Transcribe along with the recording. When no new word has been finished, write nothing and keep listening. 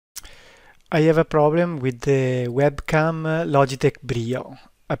I have a problem with the webcam Logitech Brio,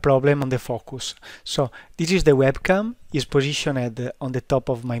 a problem on the focus. So this is the webcam, is positioned on the top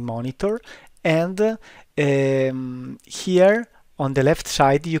of my monitor, and here on the left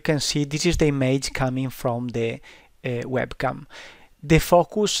side you can see this is the image coming from the webcam. The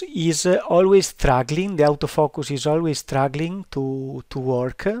focus is always struggling, the autofocus is always struggling to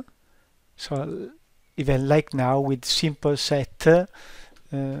work. So even like now with simple set,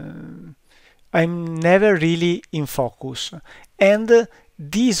 I'm never really in focus. And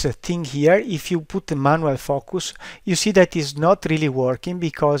this thing here, if you put the manual focus, you see that is not really working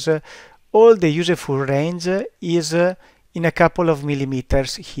because all the useful range is in a couple of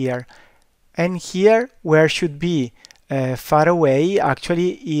millimeters here. And here, where should be far away,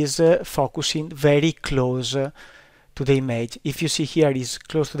 actually is focusing very close to the image. If you see here is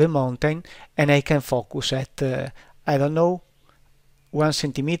close to the mountain, and I can focus at, I don't know, 1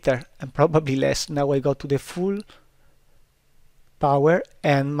 centimeter and probably less. Now I go to the full power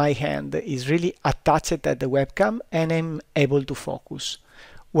and my hand is really attached at the webcam and I'm able to focus,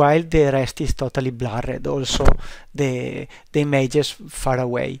 while the rest is totally blurred, also the images far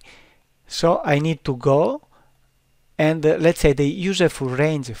away. So I need to go, and let's say the useful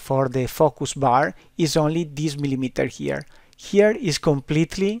range for the focus bar is only this millimeter here. Here is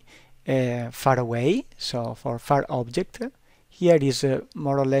completely far away, so for far object. Here is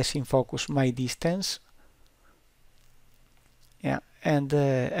more or less in focus my distance. Yeah,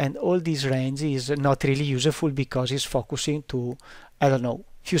 and all this range is not really useful because it's focusing to, I don't know,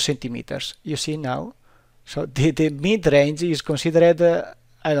 few centimeters. You see now? So the mid-range is considered,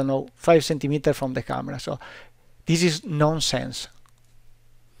 I don't know, 5 centimeters from the camera. So this is nonsense.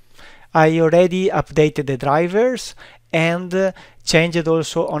 I already updated the drivers and changed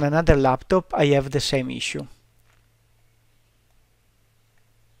also on another laptop. I have the same issue.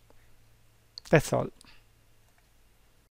 That's all.